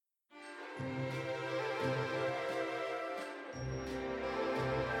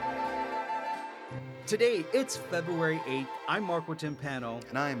Today, it's February 8th. I'm Marco Timpano.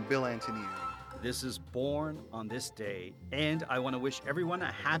 And I'm Bill Antoniou. This is Born on This Day, and I want to wish everyone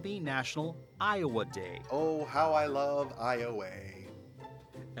a happy National Iowa Day. Oh, how I love Iowa.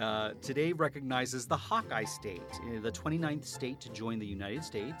 Today recognizes the Hawkeye State, the 29th state to join the United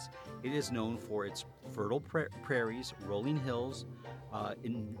States. It is known for its fertile prairies, rolling hills,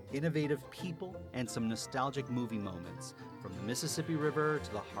 innovative people, and some nostalgic movie moments. From the Mississippi River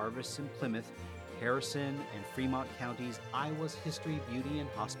to the harvests in Plymouth, Harrison, and Fremont counties, Iowa's history, beauty, and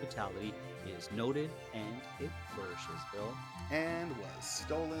hospitality is noted, and it flourishes, Bill. And was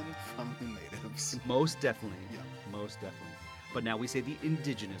stolen from the natives. Most definitely. Yeah. Most definitely. But now we say the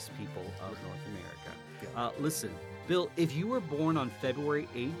indigenous people of North America. Yeah. Listen, Bill, if you were born on February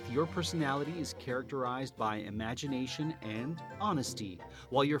 8th, your personality is characterized by imagination and honesty.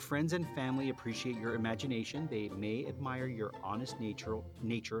 While your friends and family appreciate your imagination, they may admire your honest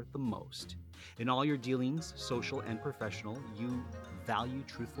nature the most. In all your dealings, social and professional, you value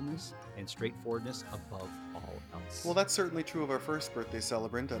truthfulness and straightforwardness above all else. Well, that's certainly true of our first birthday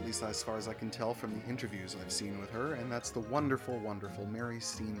celebrant, at least as far as I can tell from the interviews I've seen with her, and that's the wonderful, wonderful Mary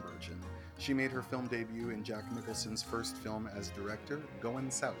Steenburgen. She made her film debut in Jack Nicholson's first film as director,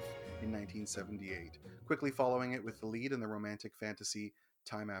 Goin' South, in 1978, quickly following it with the lead in the romantic fantasy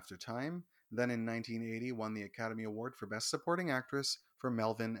Time After Time. Then in 1980 won the Academy Award for Best Supporting Actress for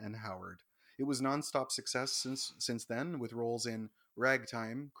Melvin and Howard. It was non-stop success since then, with roles in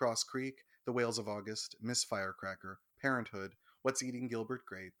Ragtime, Cross Creek, The Whales of August, Miss Firecracker, Parenthood, What's Eating Gilbert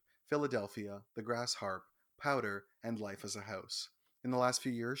Grape, Philadelphia, The Grass Harp, Powder, and Life as a House. In the last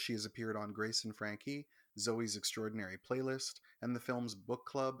few years, she has appeared on Grace and Frankie, Zoe's Extraordinary Playlist, and the films Book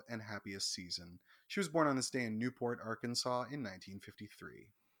Club and Happiest Season. She was born on this day in Newport, Arkansas in 1953.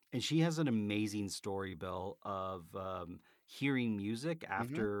 And she has an amazing story, Bill, of hearing music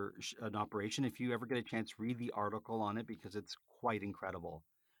after an operation. If you ever get a chance, read the article on it because it's quite incredible.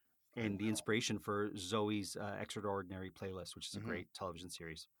 And the inspiration for Zoe's Extraordinary Playlist, which is a great television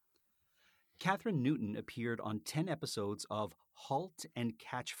series. Catherine Newton appeared on 10 episodes of *Halt and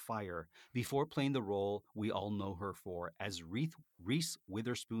Catch Fire* before playing the role we all know her for as Reese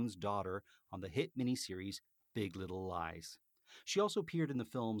Witherspoon's daughter on the hit miniseries *Big Little Lies*. She also appeared in the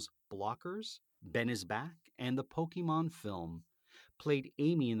films *Blockers*, *Ben is Back*, and the Pokemon film. Played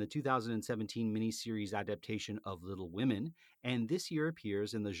Amy in the 2017 miniseries adaptation of *Little Women*, and this year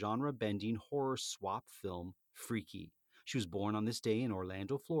appears in the genre-bending horror swap film *Freaky*. She was born on this day in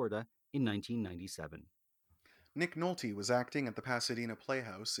Orlando, Florida, in 1997. Nick Nolte was acting at the Pasadena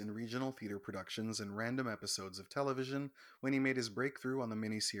Playhouse in regional theater productions and random episodes of television when he made his breakthrough on the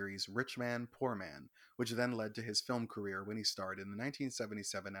miniseries Rich Man, Poor Man, which then led to his film career when he starred in the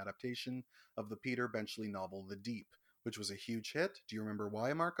 1977 adaptation of the Peter Benchley novel The Deep, which was a huge hit. Do you remember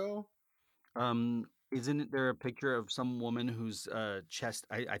why, Marco? Isn't there a picture of some woman whose chest?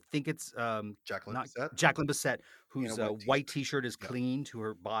 I think it's Jacqueline not Bisset? Jacqueline Bisset, whose In a white white T-shirt is clinging to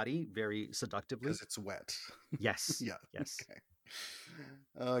her body very seductively. Because it's wet. Yes. Yeah. Yes.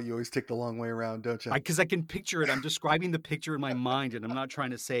 Okay. You always take the long way around, don't you? Because I can picture it. I'm describing the picture in my mind, and I'm not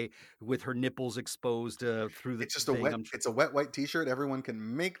trying to say with her nipples exposed through the. It's just thing. It's a wet white T-shirt. Everyone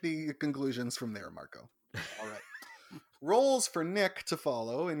can make the conclusions from there, Marco. All right. Roles for Nick to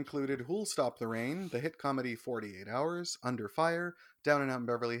follow included Who'll Stop the Rain, the hit comedy 48 Hours, Under Fire, Down and Out in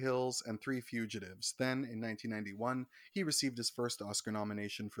Beverly Hills, and Three Fugitives. Then, in 1991, he received his first Oscar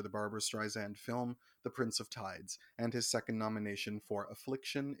nomination for the Barbra Streisand film The Prince of Tides, and his second nomination for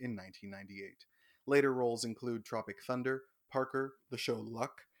Affliction in 1998. Later roles include Tropic Thunder, Parker, the show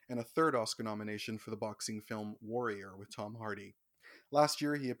Luck, and a third Oscar nomination for the boxing film Warrior with Tom Hardy. Last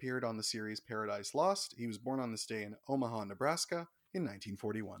year, he appeared on the series Paradise Lost. He was born on this day in Omaha, Nebraska in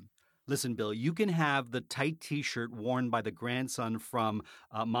 1941. Listen, Bill, you can have the tight T-shirt worn by the grandson from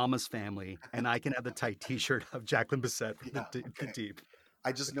Mama's Family, and I can have the tight T-shirt of Jacqueline Bisset from the Deep.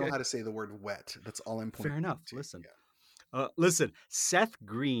 I just know how to say the word wet. That's all I'm pointing Fair enough. to. Listen. Yeah. Listen, Seth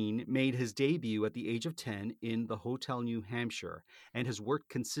Green made his debut at the age of 10 in The Hotel New Hampshire and has worked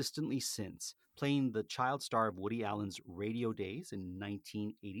consistently since, playing the child star of Woody Allen's Radio Days in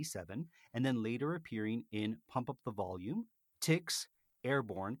 1987, and then later appearing in Pump Up the Volume, Ticks,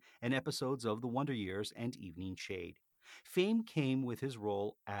 Airborne, and episodes of The Wonder Years and Evening Shade. Fame came with his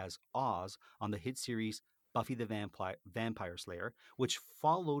role as Oz on the hit series Buffy the Vampire Slayer, which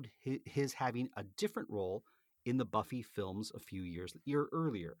followed his having a different role in the Buffy films a year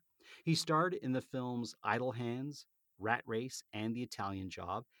earlier. He starred in the films Idle Hands, Rat Race, and The Italian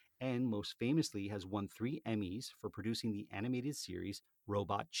Job, and most famously has won 3 Emmys for producing the animated series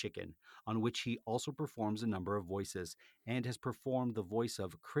Robot Chicken, on which he also performs a number of voices, and has performed the voice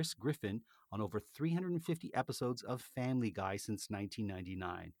of Chris Griffin on over 350 episodes of Family Guy since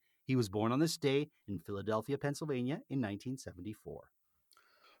 1999. He was born on this day in Philadelphia, Pennsylvania in 1974.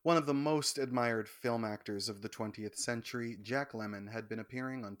 One of the most admired film actors of the 20th century, Jack Lemmon had been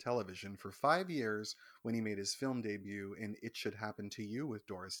appearing on television for 5 years when he made his film debut in It Should Happen to You with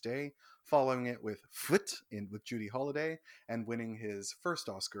Doris Day, following it with Foot with Judy Holliday, and winning his first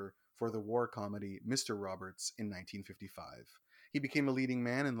Oscar for the war comedy Mr. Roberts in 1955. He became a leading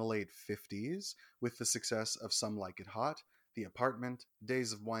man in the late 50s with the success of Some Like It Hot, The Apartment,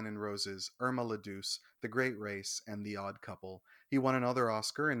 Days of Wine and Roses, Irma la Douce, The Great Race, and The Odd Couple. He won another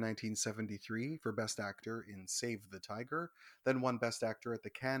Oscar in 1973 for Best Actor in Save the Tiger, then won Best Actor at the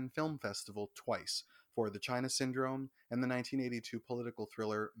Cannes Film Festival twice for The China Syndrome and the 1982 political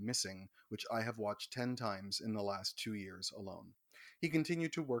thriller Missing, which I have watched 10 times in the last 2 years alone. He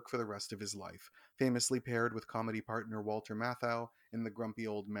continued to work for the rest of his life, famously paired with comedy partner Walter Matthau in the Grumpy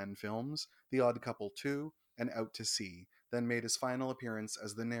Old Men films, The Odd Couple 2, and Out to Sea, then made his final appearance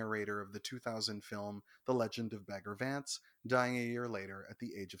as the narrator of the 2000 film The Legend of Bagger Vance, dying a year later at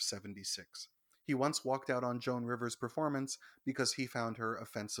the age of 76. He once walked out on Joan Rivers' performance because he found her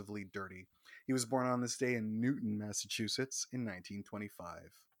offensively dirty. He was born on this day in Newton, Massachusetts in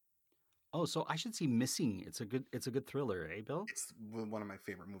 1925. Oh, so I should see Missing. It's a good thriller, eh, Bill? It's one of my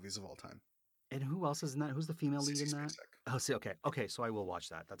favorite movies of all time. And who else is in that? Who's the female lead Sissy in that? Spacek. Oh, see, okay, so I will watch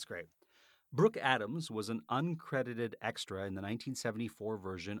that. That's great. Brooke Adams was an uncredited extra in the 1974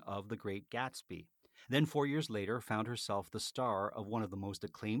 version of The Great Gatsby. Then 4 years later, found herself the star of one of the most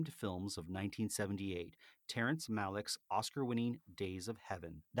acclaimed films of 1978, Terrence Malick's Oscar-winning Days of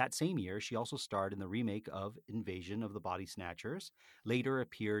Heaven. That same year, she also starred in the remake of Invasion of the Body Snatchers, later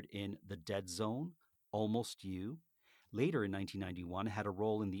appeared in The Dead Zone, Almost You. Later in 1991, had a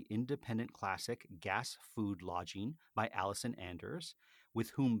role in the independent classic Gas Food Lodging by Allison Anders,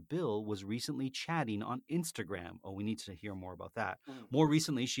 with whom Bill was recently chatting on Instagram. Oh, we need to hear more about that. More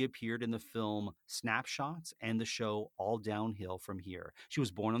recently, she appeared in the film Snapshots and the show All Downhill from Here. She was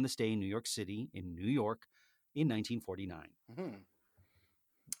born on this day in New York City, in New York, in 1949. Mm-hmm.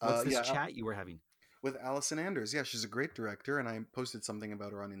 What's this chat you were having? With Allison Anders. Yeah, she's a great director, and I posted something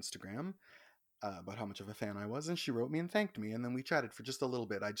about her on Instagram about how much of a fan I was, and she wrote me and thanked me, and then we chatted for just a little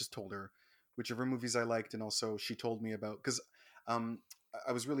bit. I just told her which of her movies I liked, and also she told me about, because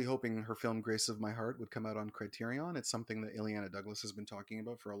I was really hoping her film Grace of My Heart would come out on Criterion. It's something that Ileana Douglas has been talking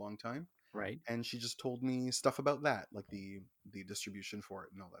about for a long time. Right. And she just told me stuff about that, like the distribution for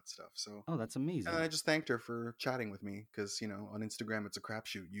it and all that stuff. So Oh, that's amazing. and I just thanked her for chatting with me, because on Instagram it's a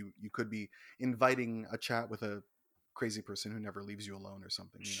crapshoot. You could be inviting a chat with a crazy person who never leaves you alone or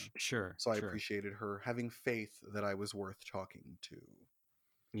something. Sure. So I sure. appreciated her having faith that I was worth talking to.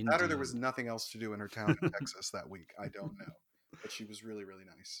 Indeed. That or there was nothing else to do in her town in Texas that week. I don't know. But she was really, really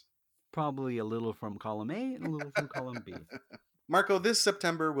nice. Probably a little from column A and a little from column B. Marco, this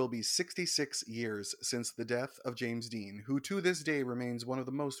September will be 66 years since the death of James Dean, who to this day remains one of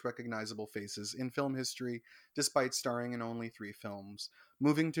the most recognizable faces in film history, despite starring in only 3 films.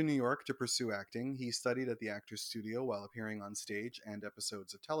 Moving to New York to pursue acting, he studied at the Actors Studio while appearing on stage and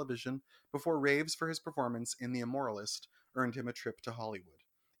episodes of television, before raves for his performance in The Immoralist earned him a trip to Hollywood.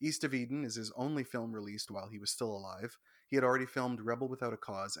 East of Eden is his only film released while he was still alive. He had already filmed Rebel Without a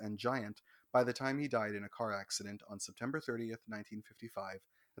Cause and Giant by the time he died in a car accident on September 30th, 1955,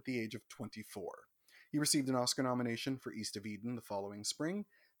 at the age of 24. He received an Oscar nomination for East of Eden the following spring,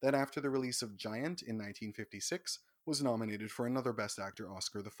 then after the release of Giant in 1956, was nominated for another Best Actor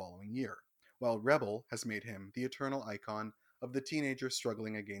Oscar the following year, while Rebel has made him the eternal icon of the teenager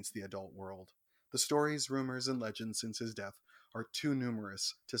struggling against the adult world. The stories, rumors, and legends since his death are too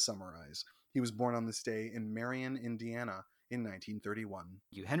numerous to summarize. He was born on this day in Marion, Indiana, in 1931.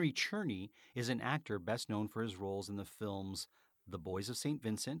 Henry Czerny is an actor best known for his roles in the films The Boys of St.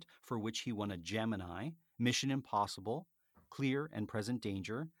 Vincent, for which he won a Gemini, Mission Impossible, Clear and Present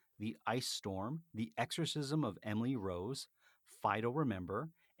Danger, The Ice Storm, The Exorcism of Emily Rose, Fido Remember,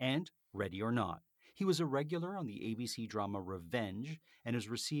 and Ready or Not. He was a regular on the ABC drama Revenge and has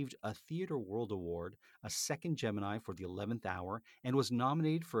received a Theatre World Award, a second Gemini for The 11th Hour, and was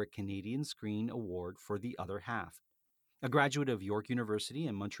nominated for a Canadian Screen Award for The Other Half. A graduate of York University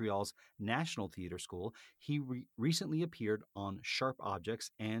and Montreal's National Theatre School, he recently appeared on Sharp Objects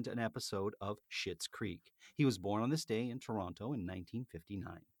and an episode of Schitt's Creek. He was born on this day in Toronto in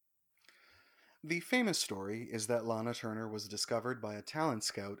 1959. The famous story is that Lana Turner was discovered by a talent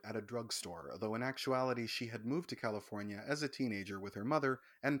scout at a drugstore, though in actuality she had moved to California as a teenager with her mother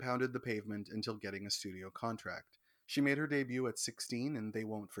and pounded the pavement until getting a studio contract. She made her debut at 16 in They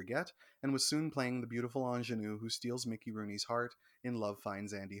Won't Forget and was soon playing the beautiful ingenue who steals Mickey Rooney's heart in Love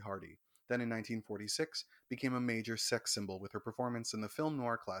Finds Andy Hardy. Then in 1946 became a major sex symbol with her performance in the film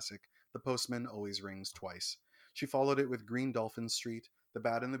noir classic The Postman Always Rings Twice. She followed it with Green Dolphin Street, The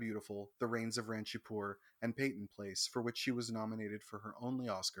Bad and the Beautiful, The Rains of Ranchipur, and Peyton Place, for which she was nominated for her only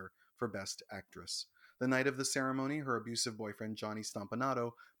Oscar for Best Actress. The night of the ceremony, her abusive boyfriend Johnny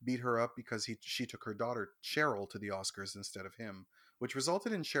Stompanato beat her up because she took her daughter Cheryl to the Oscars instead of him, which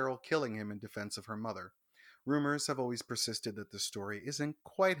resulted in Cheryl killing him in defense of her mother. Rumors have always persisted that this story isn't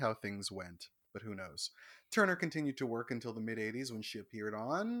quite how things went, but who knows. Turner continued to work until the mid 80s when she appeared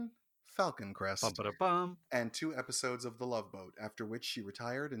on Falcon Bum, Crest ba, bum. and 2 episodes of The Love Boat, after which she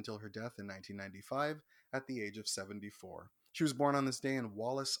retired until her death in 1995 at the age of 74. She was born on this day in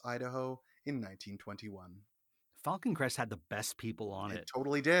Wallace, Idaho in 1921. Falcon Crest had the best people on It it.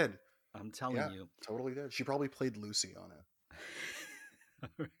 totally did. I'm telling Yeah, you. totally did. She probably played Lucy on it.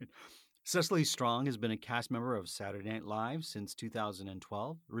 Cecily Strong has been a cast member of Saturday Night Live since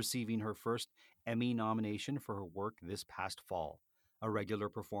 2012, receiving her first Emmy nomination for her work this past fall. A regular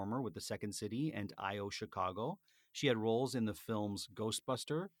performer with the Second City and I.O. Chicago, she had roles in the films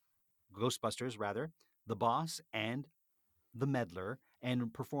Ghostbusters rather, The Boss, and The Meddler,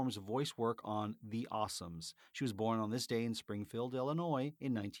 and performs voice work on The Awesomes. She was born on this day in Springfield, Illinois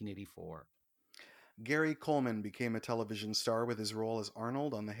in 1984. Gary Coleman became a television star with his role as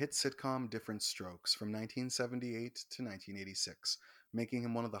Arnold on the hit sitcom Different Strokes from 1978 to 1986, making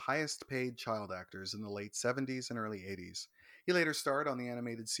him one of the highest paid child actors in the late 70s and early 80s. He later starred on the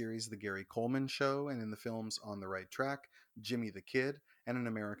animated series The Gary Coleman Show and in the films On the Right Track, Jimmy the Kid, and An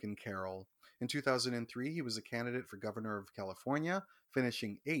American Carol. In 2003, he was a candidate for governor of California,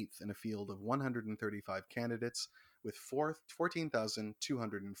 finishing 8th in a field of 135 candidates with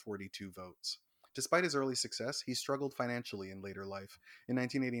 14,242 votes. Despite his early success, he struggled financially in later life. In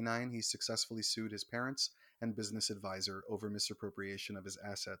 1989, he successfully sued his parents and business advisor over misappropriation of his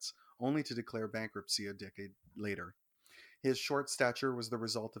assets, only to declare bankruptcy a decade later. His short stature was the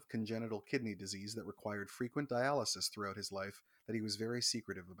result of congenital kidney disease that required frequent dialysis throughout his life that he was very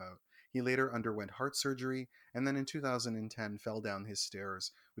secretive about. He later underwent heart surgery and then in 2010 fell down his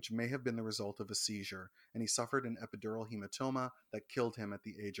stairs, which may have been the result of a seizure, and he suffered an epidural hematoma that killed him at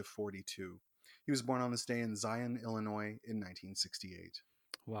the age of 42. He was born on this day in Zion, Illinois in 1968.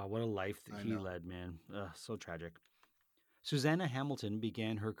 Wow, what a life that I he know. led, man. Ugh, so tragic. Susanna Hamilton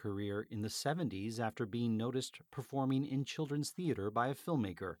began her career in the 70s after being noticed performing in children's theater by a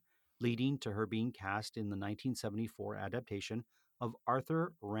filmmaker, leading to her being cast in the 1974 adaptation of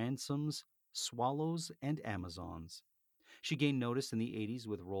Arthur Ransom's Swallows and Amazons. She gained notice in the 80s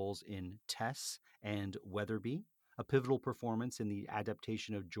with roles in Tess and Weatherby, a pivotal performance in the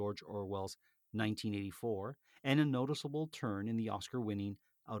adaptation of George Orwell's 1984, and a noticeable turn in the Oscar winning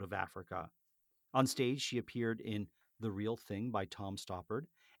Out of Africa. On stage, she appeared in The Real Thing by Tom Stoppard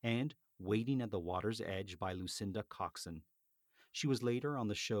and Waiting at the Water's Edge by Lucinda Coxon. She was later on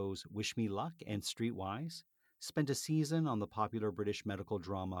the shows Wish Me Luck and Streetwise, spent a season on the popular British medical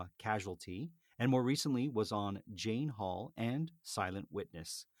drama Casualty, and more recently was on Jane Hall and Silent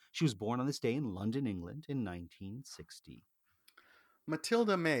Witness. She was born on this day in London, England in 1960.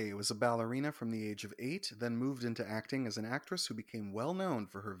 Matilda May was a ballerina from the age of 8, then moved into acting as an actress who became well known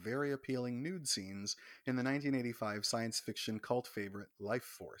for her very appealing nude scenes in the 1985 science fiction cult favorite Life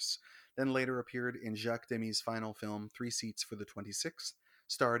Force, then later appeared in Jacques Demy's final film Three Seats for the 26th,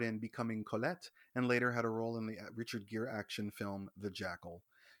 starred in Becoming Colette, and later had a role in the Richard Gere action film The Jackal.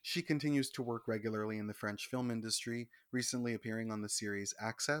 She continues to work regularly in the French film industry, recently appearing on the series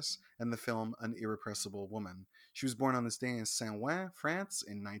Access and the film An Irrepressible Woman. She was born on this day in Saint-Ouen, France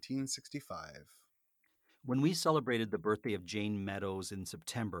in 1965. When we celebrated the birthday of Jane Meadows in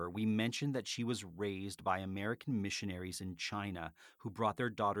September, we mentioned that she was raised by American missionaries in China who brought their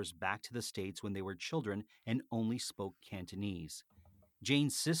daughters back to the States when they were children and only spoke Cantonese.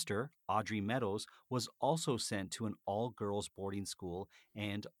 Jane's sister, Audrey Meadows, was also sent to an all girls boarding school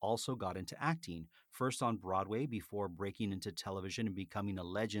and also got into acting, first on Broadway before breaking into television and becoming a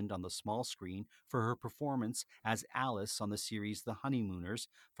legend on the small screen for her performance as Alice on the series The Honeymooners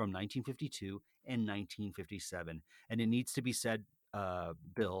from 1952 and 1957. And it needs to be said,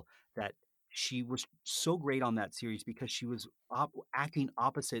 Bill, that she was so great on that series because she was acting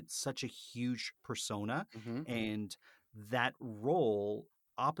opposite such a huge persona, Mm-hmm. and that role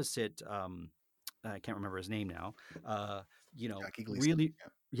opposite I can't remember his name now, Jackie Gleason. really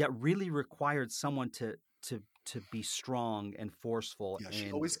Yeah. yeah, really required someone to be strong and forceful Yeah, she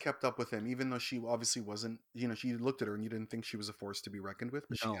and always kept up with him, even though she obviously wasn't. She looked at her and you didn't think she was a force to be reckoned with,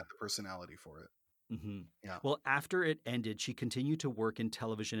 but she had no. the personality for it. Hmm. Yeah. Well, after it ended, she continued to work in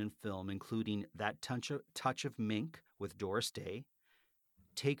television and film, including That Touch of Mink with Doris Day,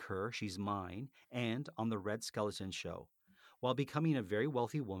 Take Her, She's Mine, and on The Red Skeleton Show. While becoming a very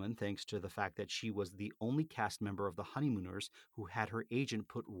wealthy woman, thanks to the fact that she was the only cast member of The Honeymooners who had her agent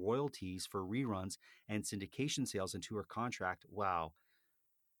put royalties for reruns and syndication sales into her contract. Wow.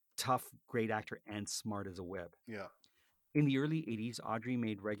 Tough, great actor, and smart as a whip. Yeah. In the early 80s, Audrey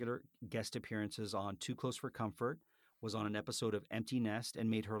made regular guest appearances on Too Close for Comfort, was on an episode of Empty Nest,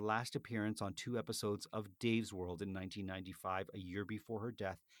 and made her last appearance on 2 episodes of Dave's World in 1995, a year before her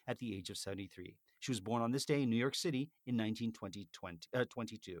death at the age of 73. She was born on this day in New York City in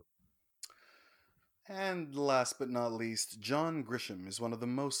 1922. And last but not least, John Grisham is one of the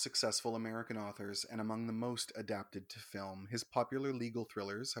most successful American authors and among the most adapted to film. His popular legal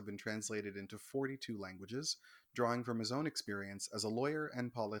thrillers have been translated into 42 languages, drawing from his own experience as a lawyer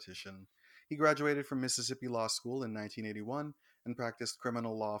and politician. He graduated from Mississippi Law School in 1981 and practiced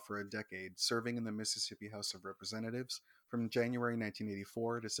criminal law for a decade, serving in the Mississippi House of Representatives from January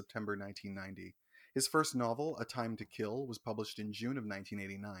 1984 to September 1990. His first novel, A Time to Kill, was published in June of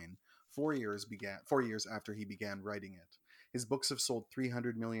 1989. 4 years after he began writing it. His books have sold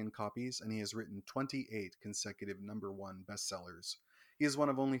 300 million copies, and he has written 28 consecutive number one bestsellers. He is one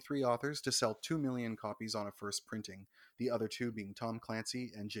of only 3 authors to sell 2 million copies on a first printing, the other two being Tom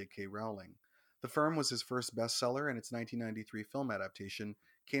Clancy and J.K. Rowling. The Firm was his first bestseller, and its 1993 film adaptation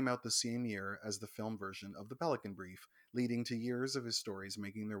came out the same year as the film version of The Pelican Brief, leading to years of his stories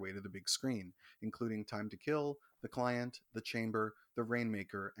making their way to the big screen, including Time to Kill, The Client, The Chamber, The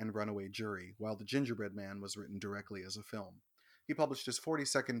Rainmaker, and Runaway Jury, while The Gingerbread Man was written directly as a film. He published his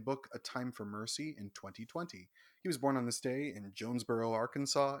 42nd book, A Time for Mercy, in 2020. He was born on this day in Jonesboro,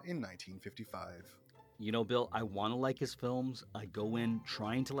 Arkansas in 1955. You know, Bill, I want to like his films. I go in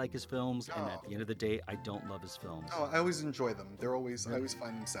trying to like his films, and at Oh, the end of the day, I don't love his films. I always enjoy them. I Really? always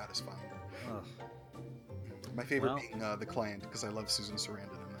find them satisfying. Ugh. My favorite Well, being The Client, because I love Susan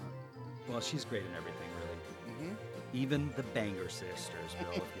Sarandon in well, she's great in everything, really. that. Even the Banger Sisters, Bill,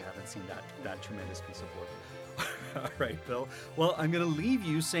 if you haven't seen that tremendous piece of work. All right, Bill. Well, I'm going to leave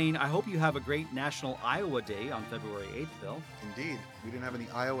you saying I hope you have a great National Iowa Day on February 8th, Bill. Indeed. We didn't have any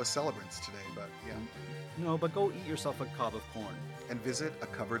Iowa celebrants today, but yeah. No, but go eat yourself a cob of corn. And visit a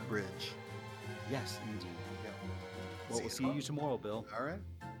covered bridge. Yes, indeed. Yeah. Well, we'll see you tomorrow, Bill. All right.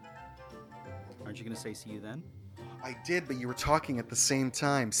 Aren't you going to say see you then? I did, but you were talking at the same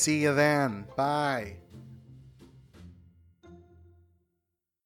time. See you then. Bye.